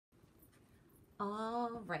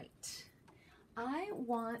All right. I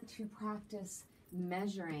want to practice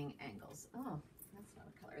measuring angles. Oh, that's not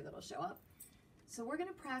a color that'll show up. So we're going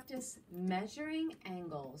to practice measuring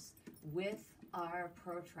angles with our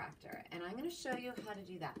protractor, and I'm going to show you how to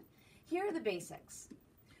do that. Here are the basics.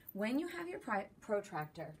 When you have your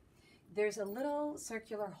protractor, there's a little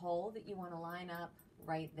circular hole that you want to line up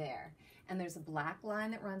right there, and there's a black line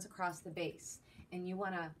that runs across the base, and you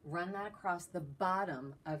want to run that across the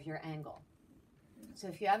bottom of your angle. So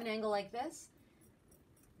if you have an angle like this,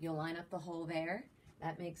 you'll line up the hole there.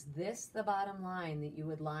 That makes this the bottom line that you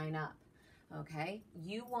would line up. Okay,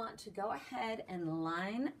 you want to go ahead and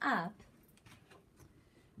line up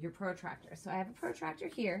your protractor. So I have a protractor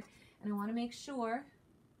here, and I want to make sure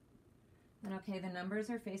that, okay, the numbers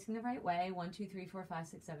are facing the right way. 1, 2, 3, 4, 5,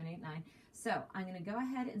 6, 7, 8, 9. So I'm going to go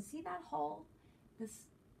ahead and see that hole, this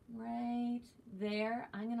right there.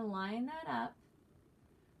 I'm going to line that up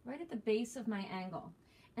right at the base of my angle.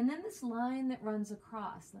 And then this line that runs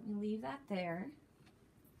across, let me leave that there.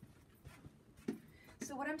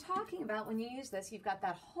 So what I'm talking about when you use this, you've got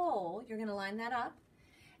that hole, you're going to line that up,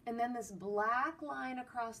 and then this black line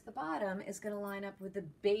across the bottom is going to line up with the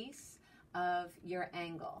base of your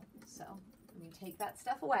angle. So let me take that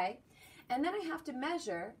stuff away, and then I have to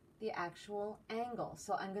measure the actual angle.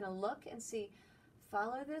 So I'm going to look and see,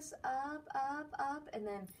 follow this up, up, up, and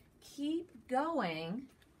then keep going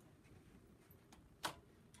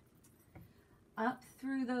up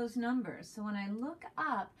through those numbers. So when I look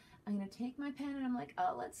up, I'm going to take my pen and I'm like,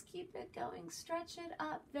 oh, let's keep it going. Stretch it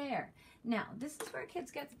up there. Now, this is where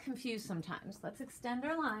kids get confused sometimes. Let's extend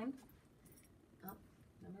our line. Oh,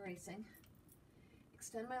 I'm erasing.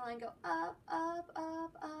 Extend my line, go up, up,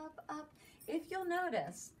 up, up, up. If you'll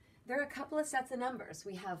notice, there are a couple of sets of numbers.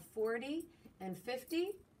 We have 40 and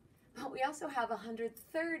 50, but we also have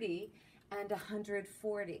 130 and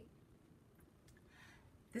 140.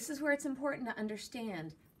 This is where it's important to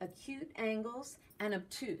understand acute angles and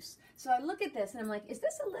obtuse. So I look at this and I'm like, is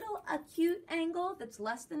this a little acute angle that's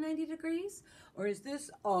less than 90 degrees? Or is this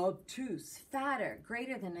obtuse, fatter,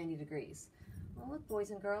 greater than 90 degrees? Well, look,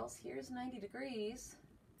 boys and girls, here's 90 degrees.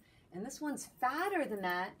 And this one's fatter than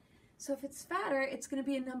that. So if it's fatter, it's going to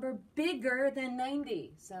be a number bigger than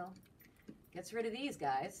 90. So gets rid of these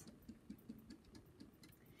guys.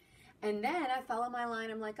 And then I follow my line.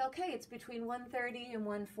 I'm like, okay, it's between 130 and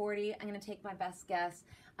 140. I'm going to take my best guess.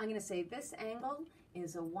 I'm going to say this angle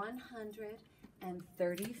is a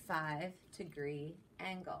 135 degree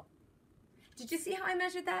angle. Did you see how I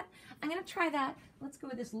measured that? I'm going to try that. Let's go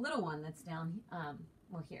with this little one that's down,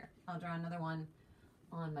 well, here. I'll draw another one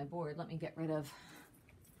on my board. Let me get rid of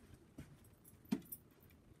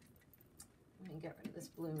this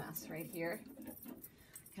blue mess right here.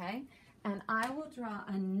 Okay. And I will draw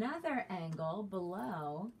another angle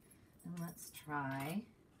below, and let's try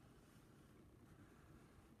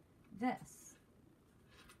this.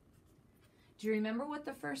 Do you remember what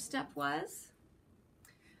the first step was?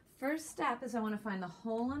 First step is I want to find the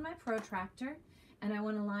hole in my protractor, and I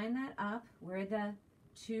want to line that up where the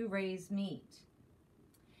two rays meet.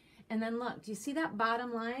 And then look, do you see that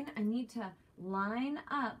bottom line? I need to line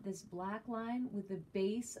up this black line with the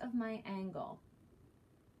base of my angle.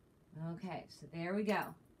 Okay, so there we go.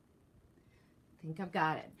 I think I've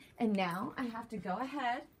got it. And now I have to go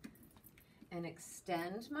ahead and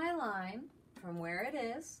extend my line from where it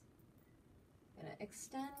is. I'm going to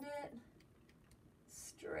extend it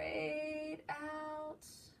straight out.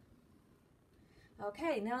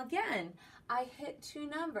 Okay, now again, I hit two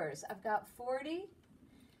numbers. I've got 40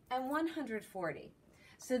 and 140.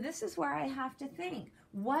 So this is where I have to think,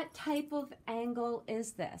 what type of angle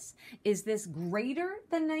is this? Is this greater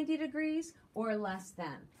than 90 degrees or less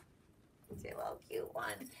than? It's a little cute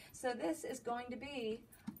one. So this is going to be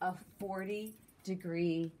a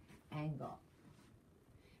 40-degree angle.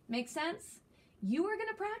 Make sense? You are going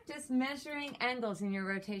to practice measuring angles in your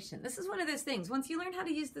rotation. This is one of those things. Once you learn how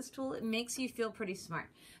to use this tool, it makes you feel pretty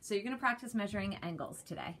smart. So you're going to practice measuring angles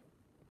today.